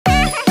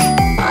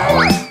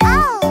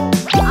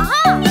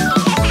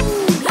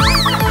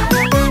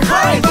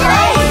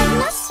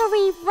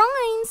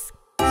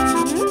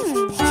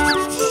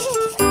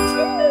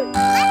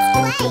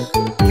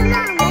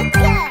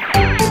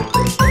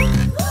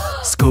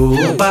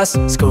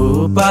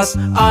school bus,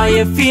 are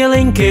you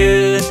feeling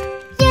good?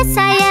 Yes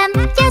I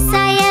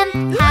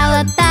am,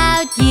 how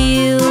about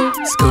you?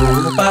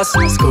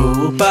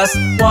 School bus,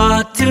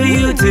 what do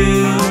you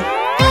do?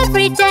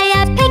 Every day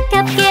I pick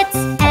up kids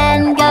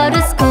and go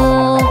to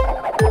school.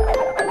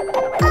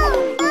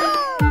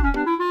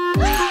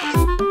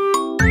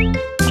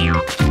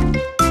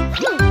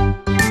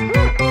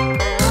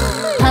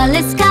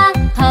 Police car,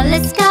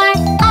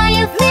 are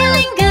you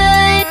feeling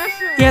good?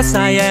 Yes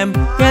I am,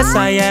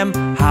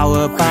 how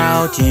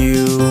about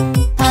you?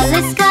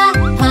 Police car,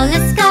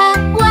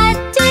 what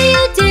do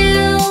you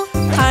do?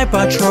 I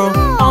patrol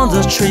on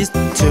the streets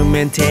to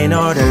maintain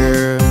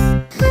order.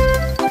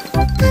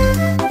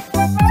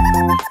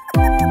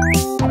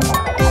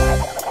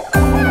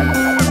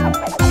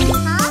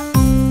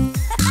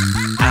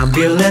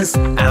 Ambulance,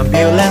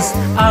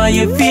 are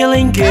you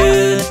feeling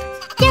good?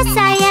 Yes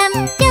I am,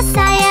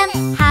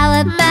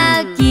 how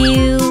about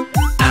you?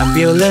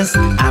 Ambulance,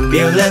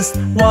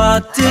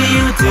 what do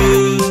you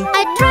do?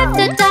 I drive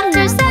the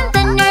doctors and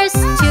the nurse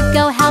to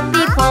go help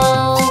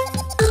people.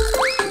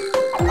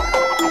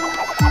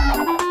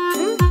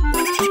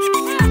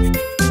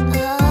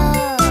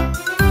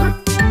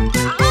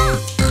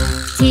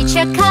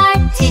 Teacher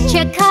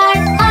car,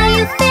 are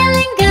you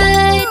feeling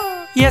good?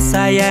 Yes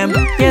I am,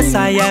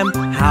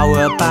 how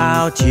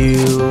about you?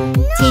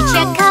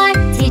 Teacher car,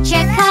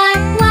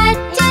 what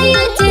do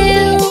you do?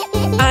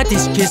 I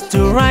teach kids to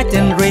write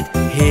and read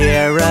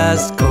here at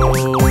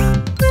school.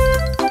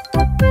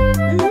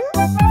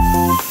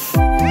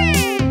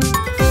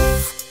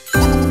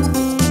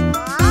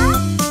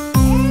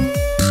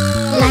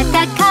 Like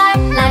a car,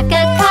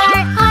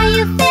 are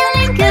you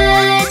feeling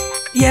good?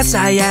 Yes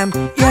I am,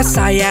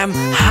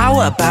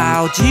 how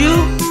about you?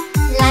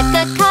 Like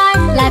a car,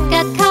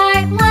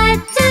 what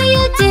do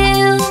you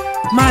do?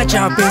 My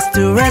job is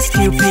to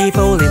rescue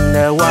people in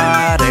the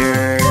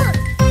water.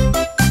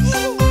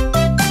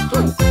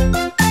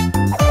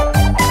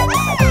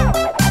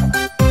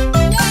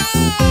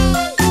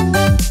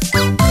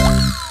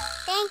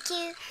 Thank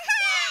you.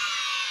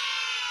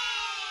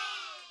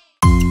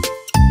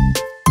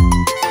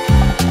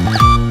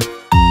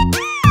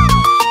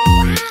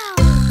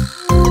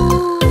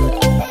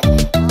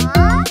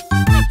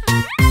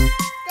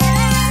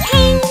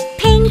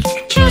 Pink,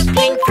 choose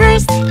pink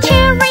first.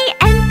 Cherry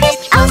and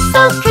peach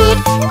also good.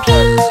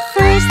 Pink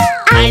first,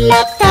 I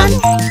love them.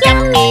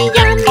 Yummy,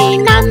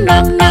 nom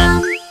nom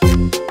nom.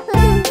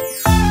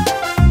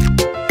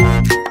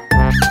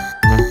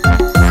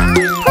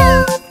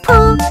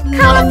 Poo,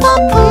 colorful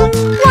poo.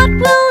 What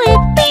will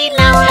it be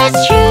now? Let's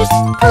choose.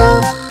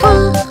 Poo,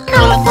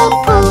 colorful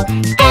poo.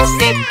 Guess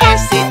it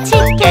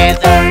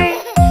together.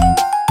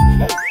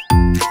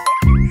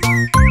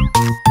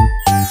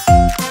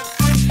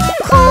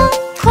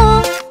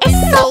 Cool, it's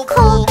so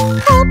cool.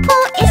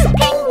 Poo is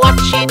pink,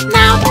 watch it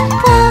now.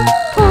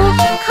 Poo,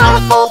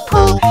 colorful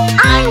poo.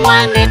 I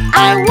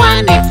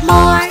want it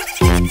more.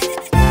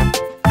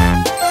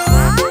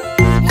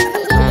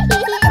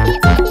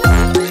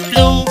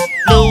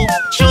 Blue,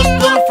 choose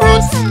blue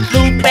fruits.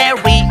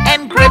 Blueberry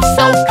and grape,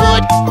 so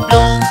good.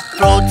 Blue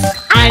fruits,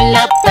 I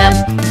love them.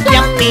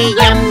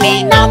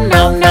 Yummy, nom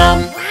nom nom.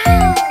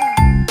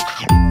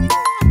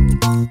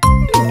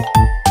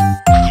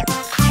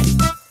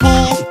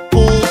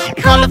 Poo,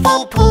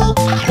 colorful poo.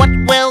 What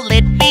will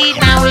it be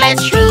now?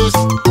 Let's choose.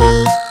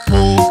 Poo,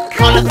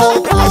 colorful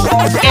poo.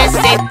 Guess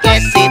it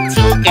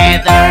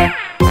together.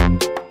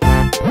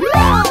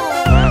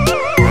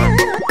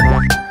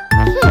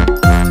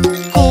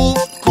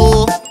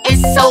 Cool,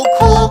 it's so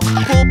cool.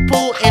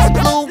 Poo is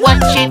blue,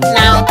 watch it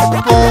now.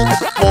 Poo,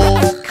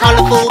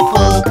 colorful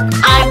poo.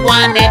 I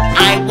want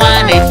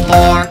it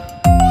more.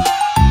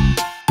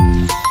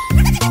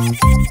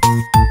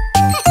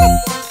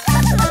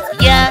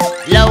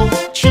 Yellow,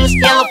 choose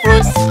yellow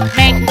fruits.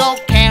 Mango,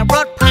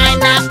 carrot,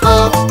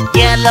 pineapple.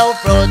 Yellow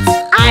fruits,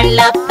 I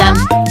love them.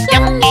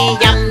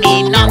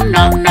 Yummy, nom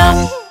nom nom.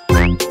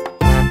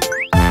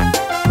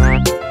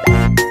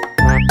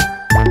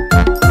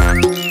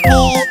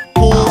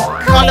 Poo,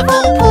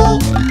 colorful poo.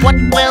 What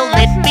will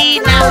it be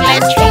now?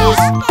 Let's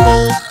choose.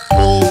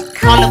 Poo,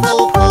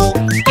 colorful poo.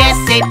 Guess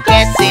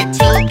it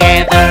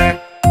together.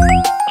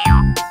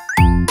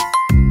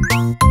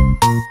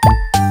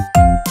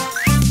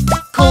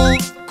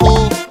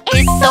 Cool,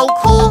 it's so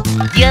cool.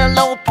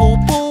 Yellow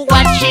poo,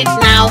 watch it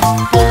now.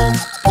 Poo,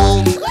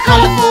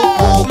 colorful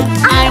poo.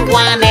 I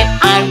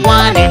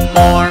want it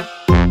more.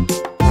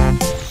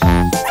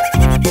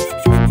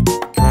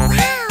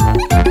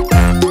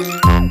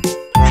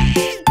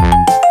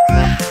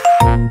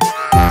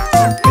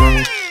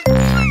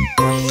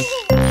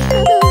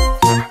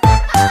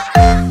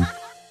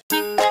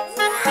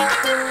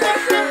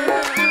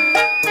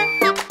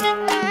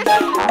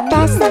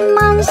 There's a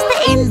monster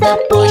in the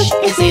bush.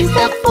 It's in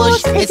the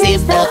bush.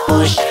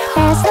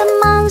 There's a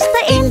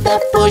monster in the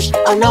bush.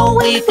 Oh no,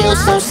 we feel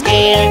so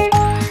scared.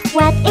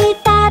 What is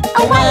that?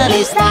 Oh, what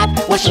is that?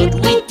 What should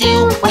we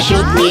do? What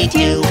should we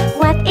do?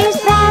 What is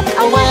that?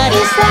 Oh, what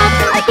is that?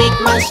 A big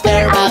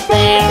monster out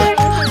there.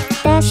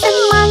 There's a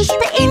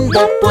monster in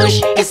the bush.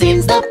 bush, it's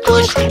in the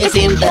bush, it's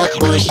in the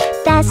bush.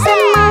 There's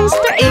a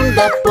monster in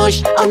the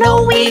bush. Oh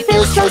no, we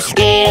feel so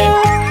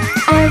scared.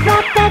 A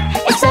rabbit,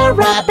 it's a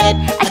rabbit.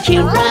 A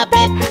cute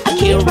rabbit, a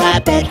cute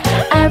rabbit.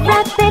 A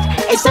rabbit,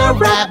 it's a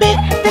rabbit.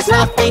 There's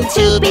nothing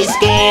to be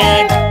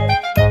scared.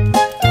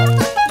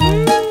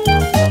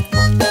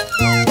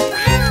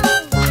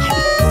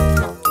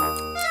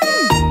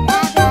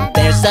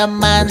 There's a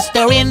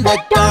monster in the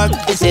dark.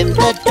 It's in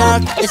the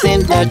dark, it's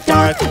in the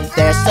dark.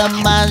 There's a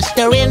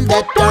monster in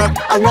the dark.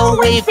 Oh no,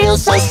 we feel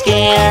so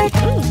scared.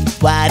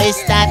 What is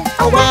that?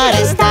 Oh, what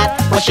is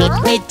that? What should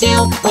we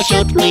do? What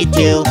should we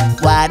do?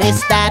 What is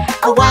that?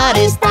 Oh, what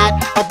is that?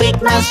 A big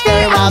monster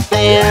out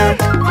there.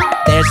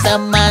 There's a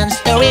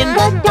monster in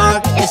the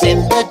dark. It's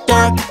in the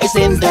dark, it's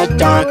in the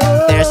dark.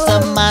 There's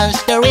a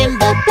monster in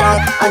the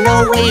dark. Oh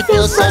no, we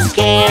feel so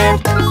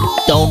scared.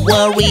 Don't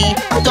worry,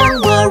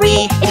 don't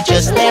worry. It's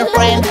just their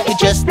friend,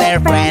 it's just their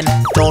friend.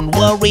 Don't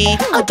worry,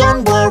 oh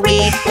don't worry.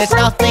 There's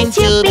nothing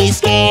to be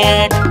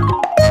scared.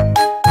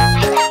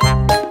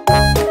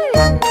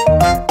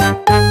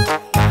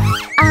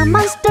 A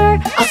monster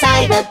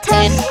outside the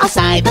tent,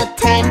 outside the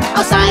tent,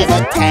 outside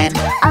the tent.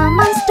 A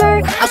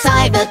monster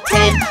outside the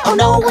tent. Oh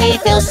no, we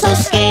feel so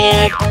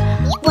scared.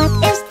 What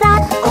is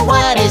that? Oh,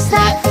 what is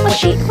that? What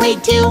should we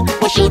do?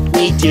 What should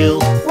we do?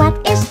 What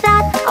is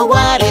that? Oh,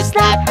 what is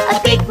that? A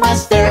big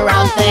monster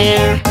out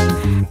there.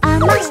 A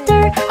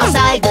monster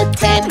outside the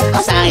tent,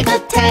 outside the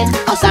tent,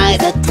 outside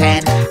the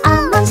tent.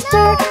 A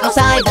monster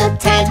outside the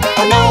tent.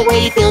 Oh no,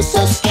 we feel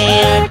so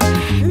scared.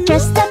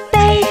 Just a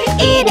baby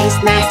eating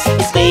snacks.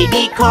 It's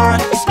baby car,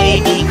 it's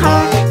baby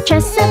car.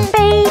 Just a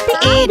baby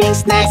eating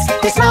snacks.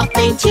 There's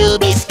nothing to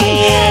be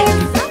scared.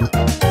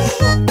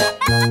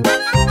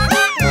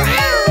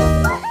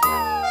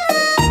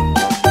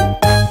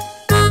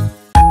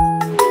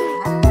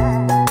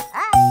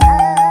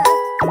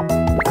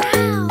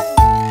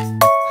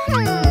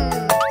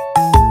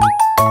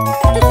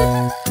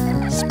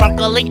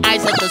 Sparkling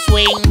eyes at the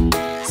swing.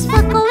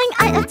 Sparkling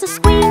eye at the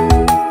swing.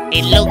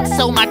 It looks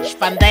so much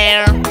fun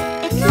there.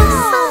 It looks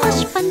so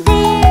much fun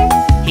there.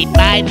 Hit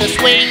by the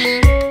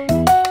swing.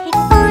 Hit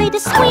by the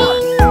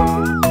swing.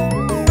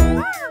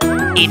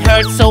 It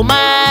hurts so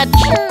much.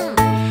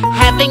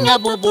 Having a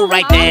boo-boo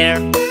right there.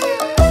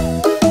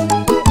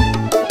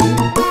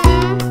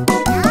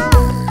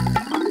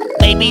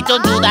 Baby,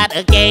 don't do that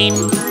again.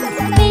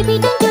 Baby,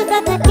 don't do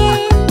that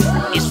again.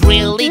 It's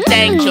really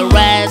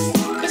dangerous.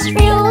 It's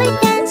really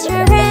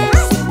dangerous.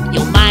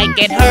 You might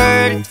get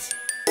hurt.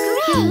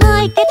 You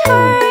might get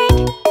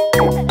hurt.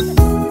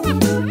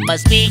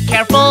 Must be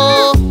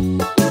careful.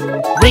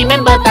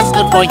 Remember that's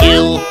good for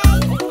you.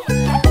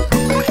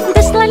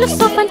 The slide looks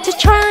so fun to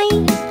try.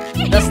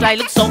 The slide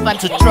looks so fun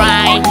to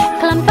try.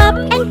 Climb up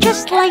and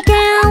just lie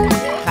down.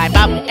 Climb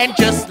up and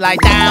just lie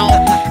down.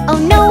 Oh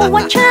no,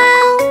 watch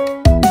out.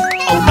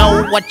 Oh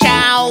no, watch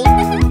out.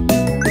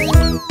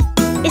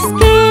 It's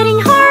getting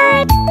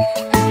hard.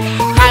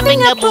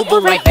 Having a boo-boo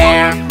right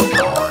there.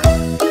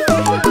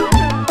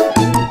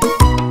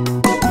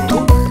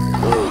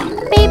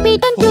 Baby,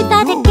 don't do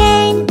that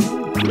again.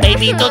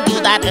 Baby, don't do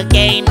that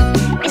again.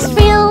 It's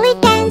really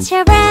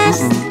dangerous.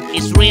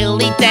 It's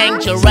really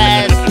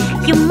dangerous.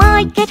 You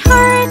might get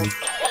hurt.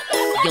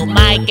 You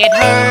might get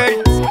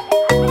hurt.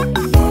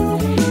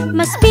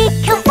 Must be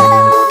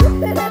careful.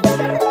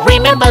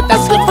 Remember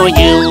that's good for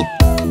you.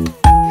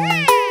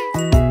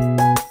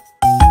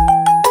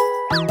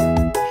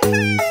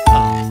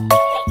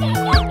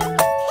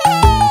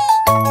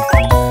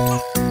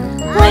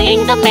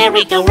 Playing the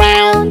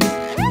merry-go-round.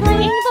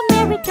 Playing the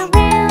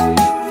merry-go-round.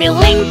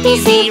 Feeling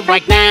dizzy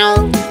right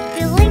now.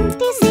 Feeling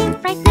dizzy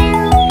right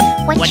now.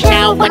 Watch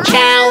out, watch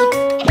out.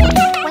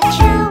 Watch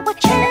out,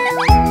 watch out.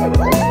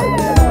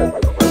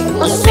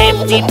 Oh,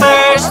 safety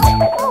first.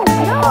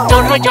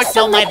 Don't hurt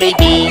yourself, my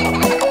baby.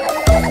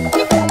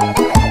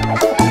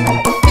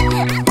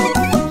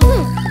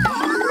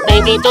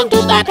 Baby, don't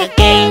do that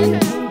again.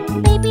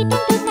 Baby,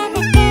 don't do that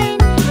again.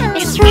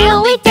 It's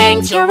really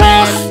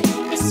dangerous.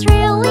 It's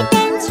really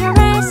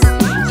dangerous.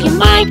 You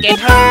might get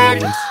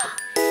hurt.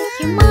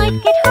 You might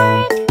get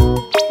hurt.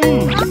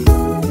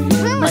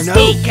 Must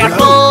be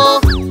careful.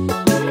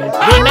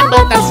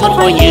 Remember that's good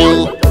for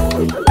you.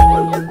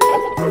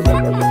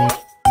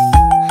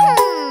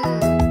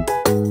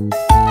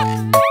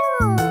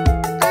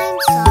 I'm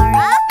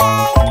sorry.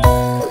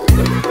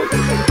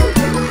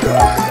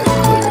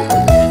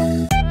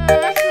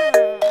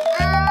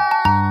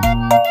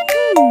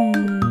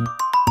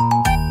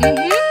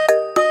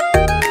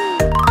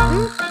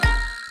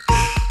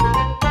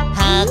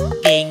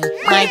 Hugging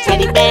my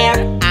teddy bear,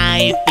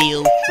 I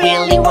feel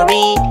really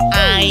worried.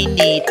 I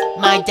need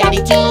my daddy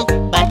too,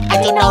 but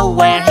I don't know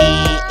where he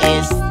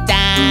is.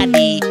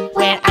 Daddy,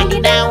 where are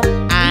you now?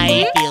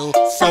 I feel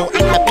so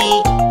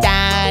unhappy.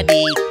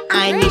 Daddy,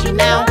 I need you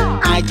now.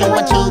 I don't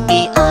want to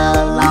be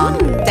alone.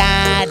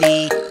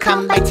 Daddy,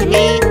 come back to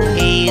me.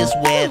 He's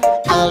with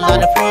a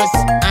lot of fruits.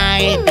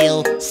 I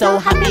feel so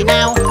happy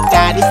now.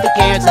 Daddy still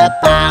cares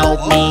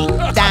about me.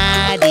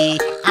 Daddy,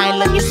 I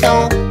love you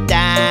so.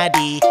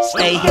 Daddy,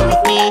 stay here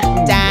with me.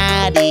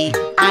 Daddy,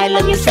 I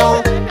love you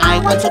so. I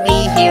want to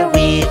be here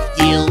with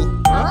you.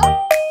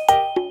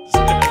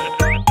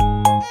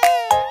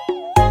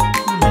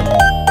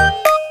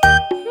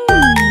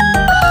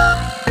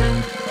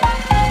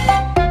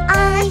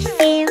 I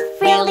feel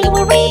really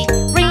worried,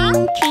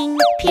 drinking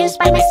pills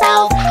by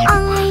myself.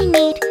 I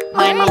need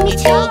My mommy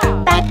too,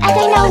 but I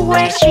don't know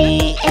where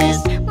she is.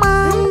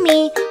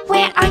 Mommy,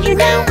 where are you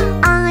now?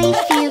 I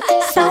feel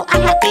so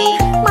unhappy.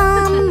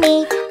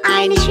 Mommy,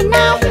 I need you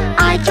now.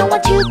 I don't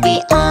want to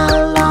be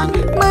alone.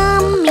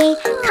 Mommy,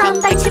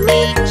 come back to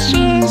me.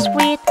 She's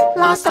with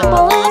lots of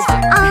balloons.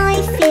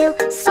 I feel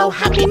so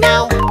happy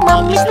now.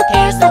 Mommy still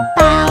cares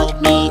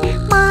about me.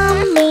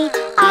 Mommy,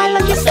 I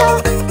love you so.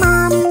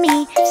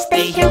 Mommy,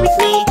 stay here with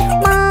me.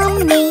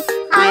 Mommy,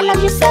 I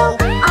love you so.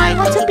 I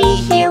want to be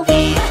here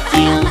with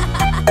you.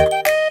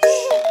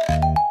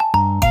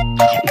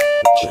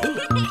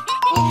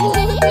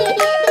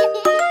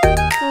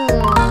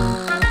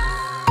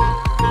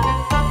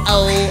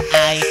 Oh,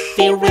 I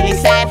feel really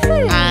sad.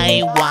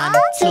 I want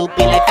to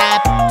be like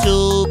that,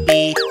 to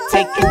be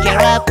taken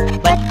care of,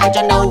 but I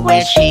don't know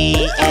where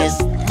she is.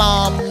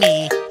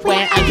 Mommy,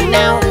 where are you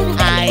now?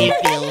 I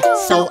feel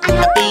so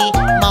unhappy.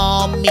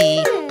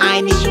 Mommy,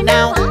 I need you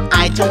now.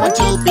 I don't want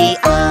to be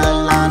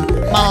alone.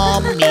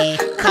 Mommy,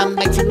 come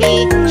back to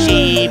me.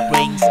 She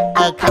brings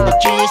a cup of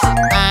juice.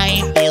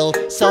 I feel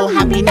so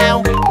happy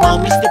now.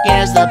 Mommy still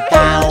cares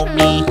about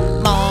me.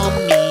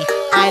 Mommy,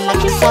 I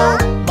love you so.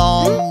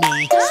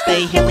 Mommy,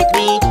 stay here with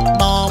me.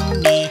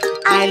 Mommy,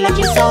 I love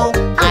you so.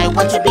 I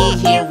want to be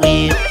here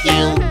with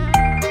you.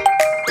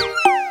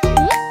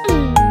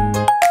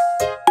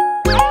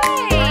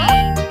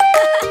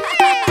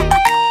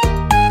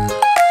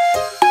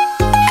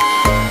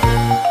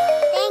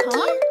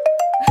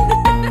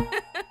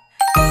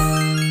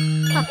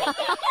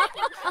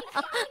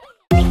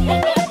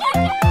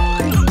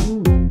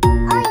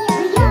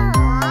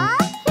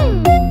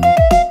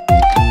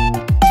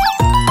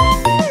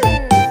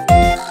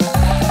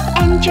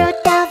 Angel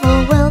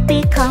devil will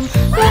become.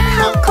 Look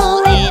how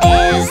cool it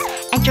is.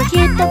 Angel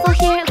here, devil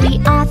here, we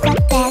are the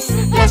best.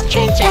 Let's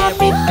change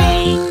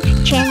everything.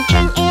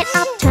 Changing it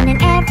up,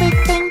 turning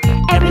everything.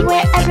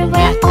 Everywhere,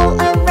 everywhere, all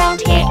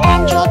around here.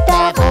 Angel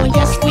devil,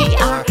 yes we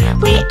are.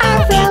 We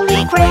are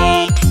really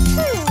great.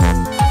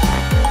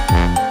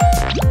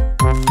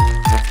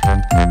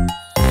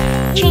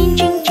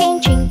 Changing,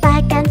 changing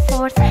back and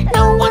forth.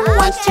 No one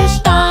wants to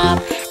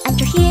stop.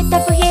 Angel here,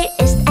 devil here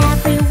is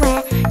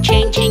everywhere.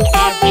 Changing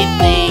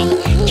everything.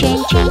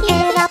 Changing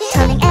it up,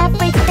 turning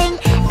everything.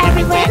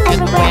 Everywhere,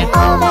 everywhere,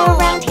 all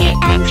around here.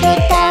 Angel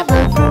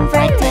devil room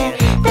right there.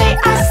 They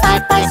are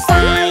side by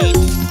side.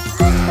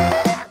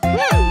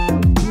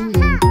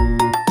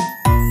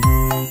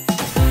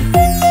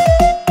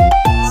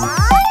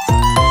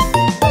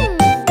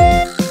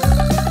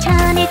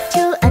 Turn it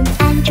to an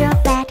angel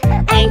bed.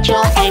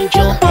 Angel,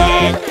 angel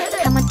bed.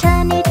 Come on,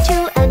 turn it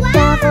to a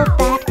devil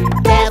bed.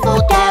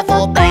 Devil,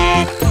 devil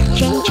bed.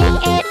 Changing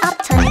it up,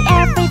 turning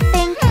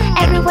everything.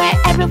 Everywhere,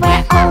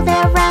 everywhere, all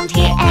around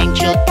here.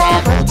 Angel,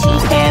 devil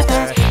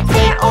together.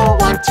 They all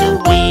want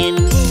to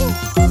win.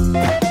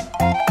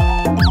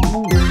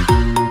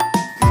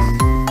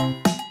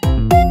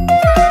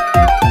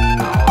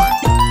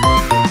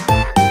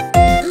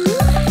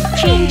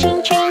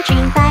 Changing,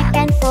 changing back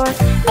and forth.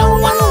 No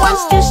one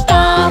wants to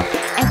stop.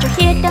 Angel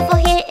here, devil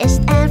here is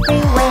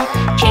everywhere.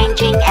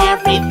 Changing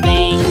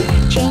everything.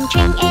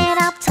 Changing it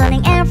up,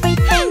 turning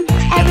everything.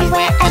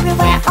 Everywhere,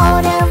 everywhere,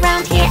 all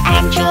around here.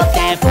 Angel,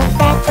 devil,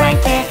 that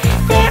right there.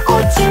 They're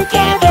all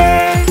together.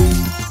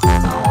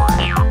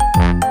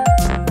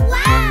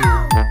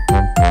 Wow!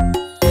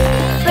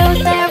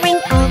 Bouldering,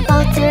 oh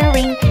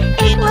bouldering.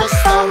 It was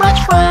so much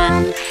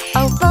fun.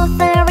 Oh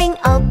bouldering,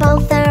 oh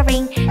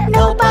bouldering.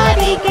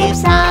 Nobody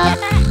gives up.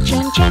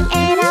 Changing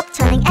it up,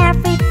 turning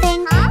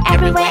everything.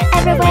 Everywhere,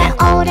 everywhere,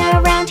 all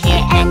around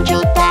here.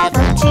 Angel,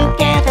 devil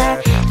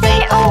together.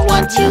 They all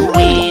want to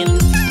win.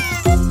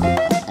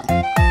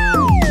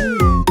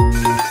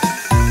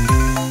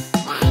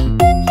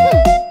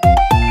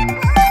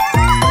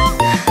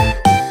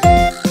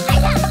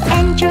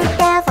 Angel,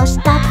 devil,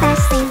 stop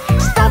messing.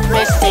 Stop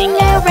messing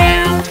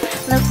around.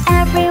 Look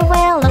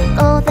everywhere,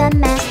 look all the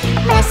mess.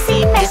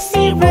 Messy,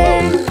 messy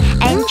room.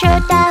 Angel,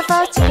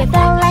 devil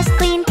together, let's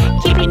clean.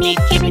 Keeping it,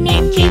 keep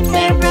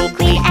the room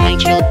clean.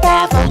 Angel, devil.